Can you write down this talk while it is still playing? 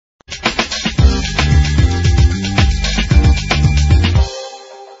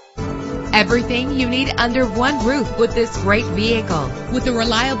Everything you need under one roof with this great vehicle. With a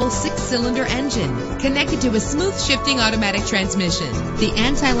reliable 6-cylinder engine connected to a smooth shifting automatic transmission, the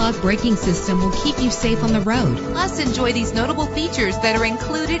anti-lock braking system will keep you safe on the road. Plus, enjoy these notable features that are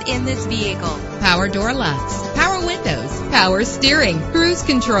included in this vehicle: power door locks, power windows, power steering, cruise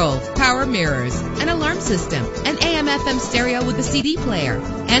control, power mirrors, an alarm system, an AM/FM stereo with a CD player.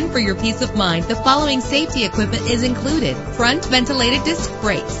 And for your peace of mind, the following safety equipment is included: front ventilated disc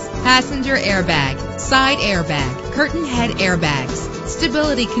brakes, passenger airbag, side airbag, curtain head airbags,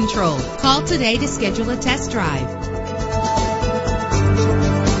 stability control. Call today to schedule a test drive.